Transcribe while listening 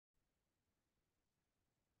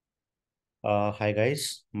Hi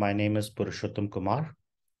guys, my name is Purushottam Kumar,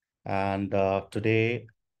 and today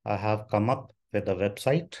I have come up with a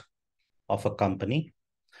website of a company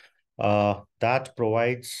that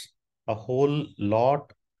provides a whole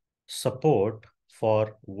lot support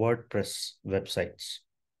for WordPress websites.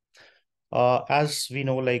 As we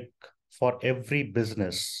know, like for every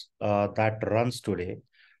business that runs today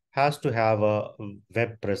has to have a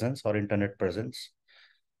web presence or internet presence.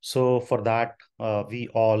 So for that, we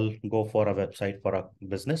all go for a website for a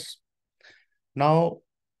business. Now,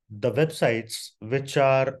 the websites which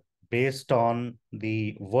are based on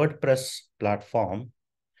the WordPress platform,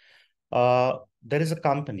 there is a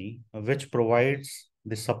company which provides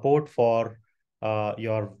the support for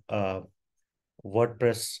your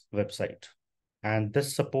WordPress website. And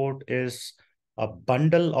this support is a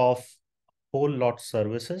bundle of whole lot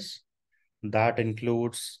services that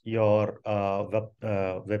includes your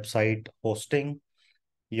website hosting,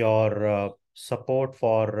 your support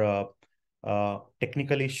for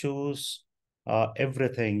technical issues,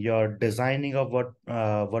 everything, your designing of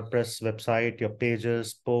WordPress website, your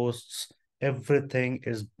pages, posts, everything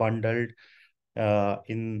is bundled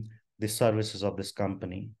in the services of this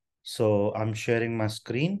company. So I'm sharing my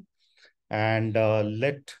screen and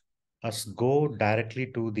let us go directly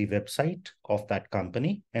to the website of that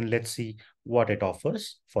company and let's see what it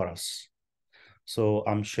offers for us. So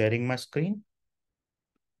I'm sharing my screen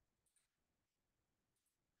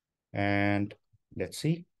and let's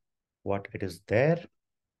see what it is there.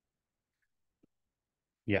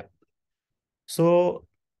 Yeah. So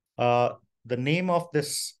the name of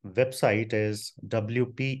this website is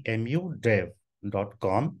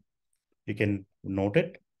WPMUDEV.com. You can note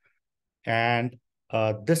it. And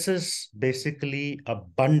this is basically a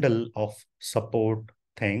bundle of support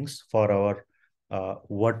things for our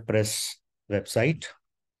WordPress website.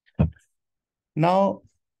 Now,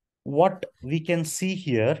 what we can see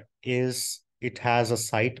here is it has a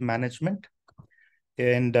site management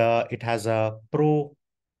and it has a pro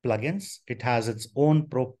plugins. It has its own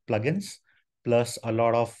pro plugins plus a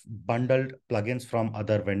lot of bundled plugins from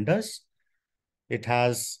other vendors. It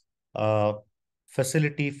has a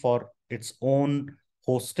facility for its own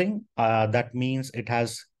hosting. That means it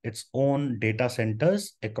has its own data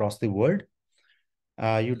centers across the world.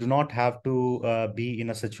 You do not have to be in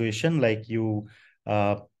a situation like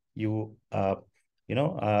uh, you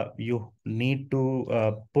you need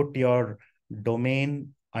to put your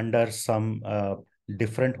domain under some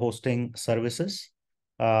different hosting services.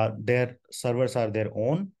 Their servers are their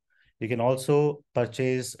own. You can also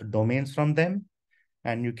purchase domains from them,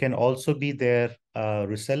 and you can also be their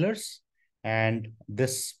resellers. And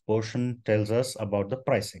this portion tells us about the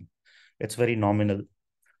pricing. It's very nominal.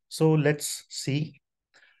 So let's see.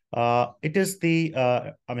 It is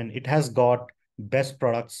it has got best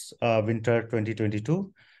products winter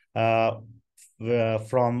 2022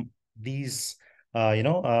 from these,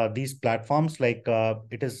 these platforms. Like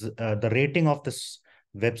it is the rating of this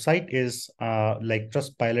website is like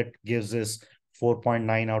Trustpilot gives us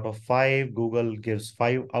 4.9 out of 5. Google gives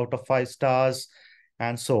 5 out of 5 stars,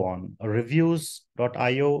 and so on.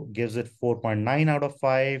 Reviews.io gives it 4.9 out of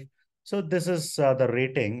 5. So this is the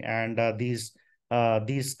rating, and these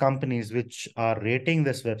companies which are rating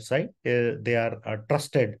this website, they are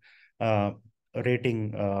trusted uh,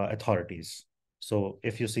 rating authorities. So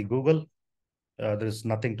if you see Google, there's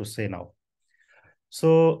nothing to say now.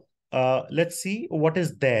 So let's see what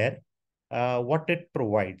is there, what it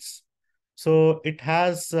provides. So it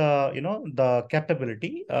has, the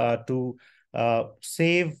capability to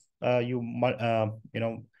save a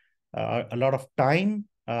lot of time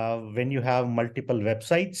when you have multiple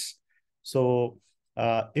websites. So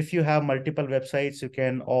if you have multiple websites, you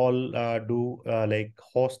can all do like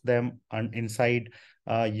host them inside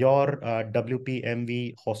your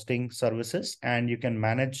WPMV hosting services, and you can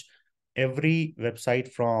manage every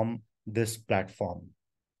website from this platform.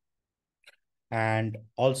 And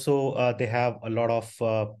also they have a lot of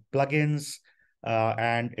plugins,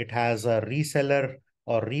 and it has a reseller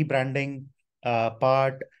or rebranding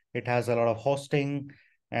part. It has a lot of hosting,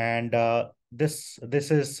 and this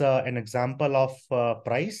is an example of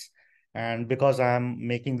price. And because I'm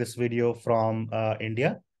making this video from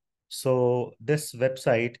India, so this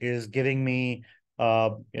website is giving me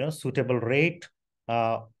suitable rate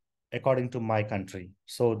uh, according to my country.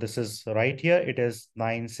 So this is right here. It is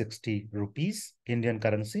 960 rupees Indian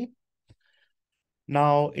currency.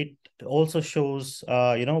 Now it also shows,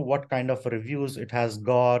 what kind of reviews it has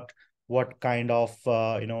got, what kind of,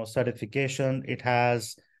 certification it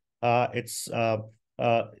has. It's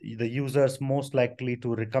the users most likely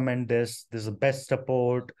to recommend this. This is best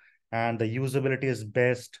support, and the usability is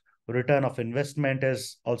best. return of investment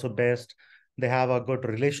is also best. They have a good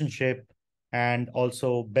relationship and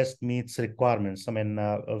also best meets requirements. I mean,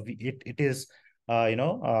 it is,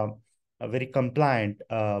 very compliant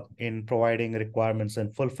in providing requirements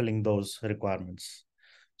and fulfilling those requirements.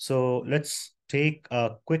 So let's take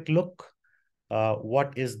a quick look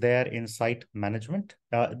what is there in site management.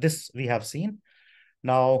 This we have seen.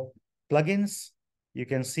 Now, plugins, you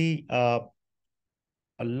can see a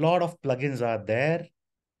lot of plugins are there,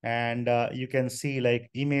 and you can see like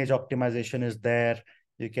image optimization is there.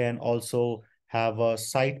 You can also have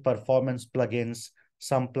site performance plugins,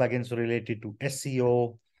 some plugins related to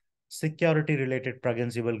SEO, security related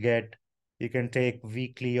plugins you will get. You can take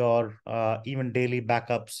weekly or even daily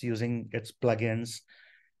backups using its plugins.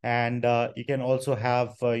 And you can also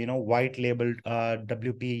have white labeled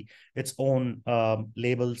WP its own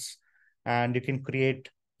labels, and you can create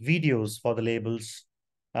videos for the labels.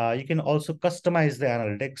 You can also customize the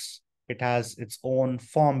analytics. It has its own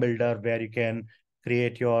form builder where you can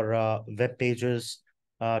create your web pages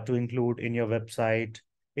to include in your website.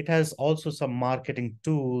 It has also some marketing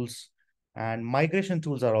tools, and migration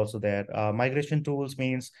tools are also there. Migration tools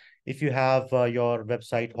means if you have your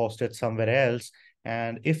website hosted somewhere else,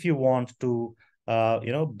 and if you want to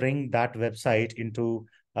bring that website into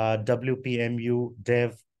WPMU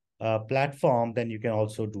dev platform, then you can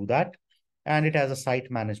also do that. And it has a site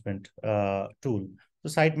management tool. The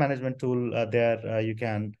site management tool there, you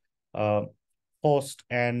can uh, host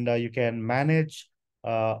and you can manage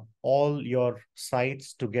all your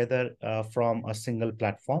sites together from a single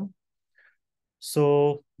platform.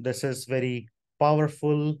 So this is very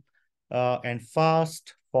powerful and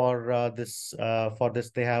fast for this. For this,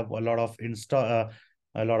 they have a lot of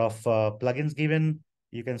plugins given.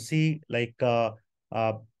 You can see like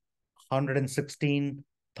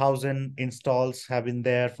 116,000 installs have been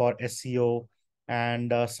there for SEO,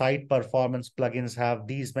 and site performance plugins have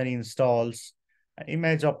these many installs.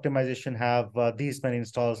 Image optimization have these many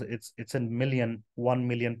installs. It's a million, 1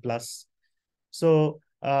 million plus. So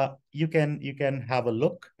you can have a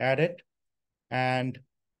look at it. And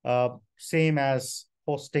same as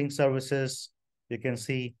hosting services, you can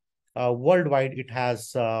see worldwide it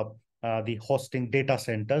has the hosting data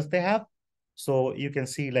centers they have. So you can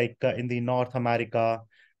see like in the North America,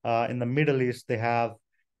 in the Middle East they have,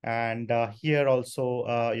 and here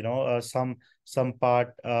also some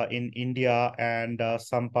part in India, and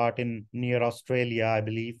some part in near Australia, I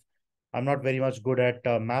believe. I'm not very much good at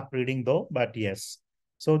map reading though, but yes.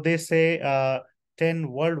 So they say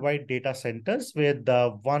 10 worldwide data centers with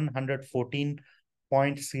 114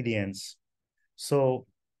 point CDNs. So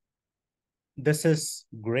this is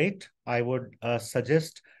great. I would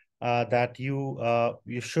suggest that you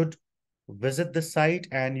should visit the site,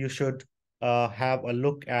 and you should have a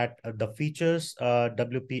look at the features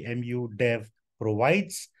WPMU Dev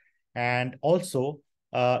provides. And also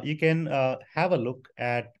you can have a look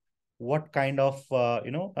at what kind of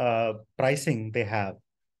pricing they have.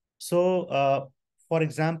 So, for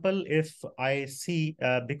example, if I see,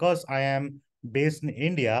 because I am based in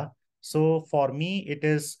India, so for me, it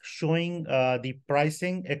is showing the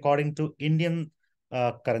pricing according to Indian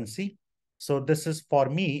currency. So this is for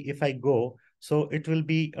me, if I go, so it will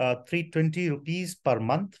be 320 rupees per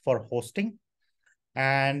month for hosting.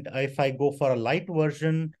 And if I go for a light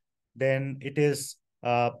version, then it is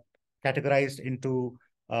categorized into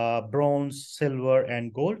bronze, silver,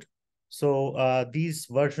 and gold. So these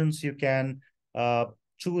versions you can uh,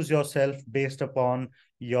 choose yourself based upon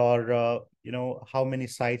your, how many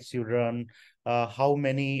sites you run, how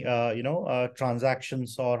many,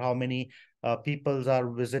 transactions, or how many peoples are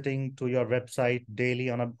visiting to your website daily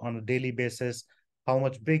on a daily basis, how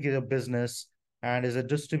much big is your business, and is it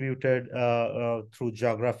distributed through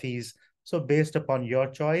geographies. So based upon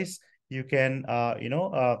your choice, you can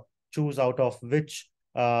choose out of which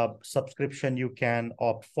subscription you can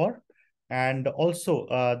opt for. And also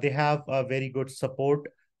they have a very good support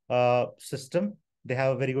system. They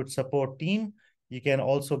have a very good support team. You can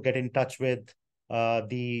also get in touch with uh,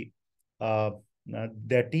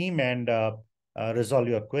 their team and resolve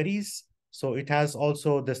your queries. So it has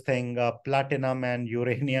also this thing, platinum and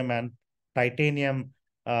uranium and titanium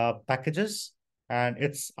packages. And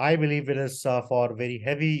I believe it is for very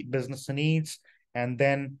heavy business needs. And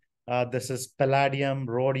then this is palladium,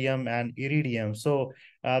 rhodium, and iridium. So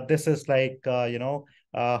this is like,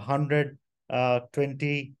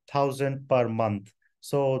 120,000 per month.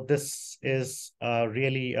 So this is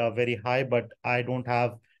really very high, but I don't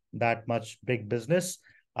have that much big business.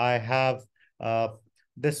 I have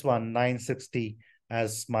this one, 960,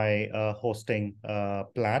 as my hosting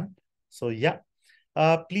plan. So yeah,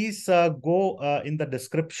 please go in the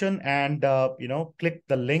description and click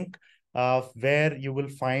the link where you will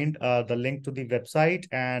find the link to the website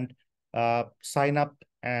and sign up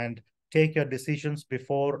and take your decisions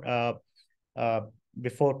uh,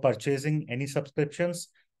 before purchasing any subscriptions.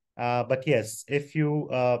 But yes, if you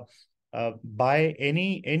buy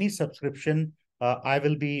any subscription, I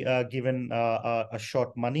will be given a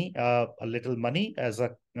short money, a little money as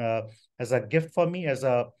a gift for me, as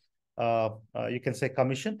a you can say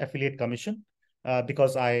commission, affiliate commission,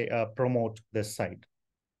 because I promote this site.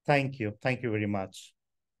 Thank you very much.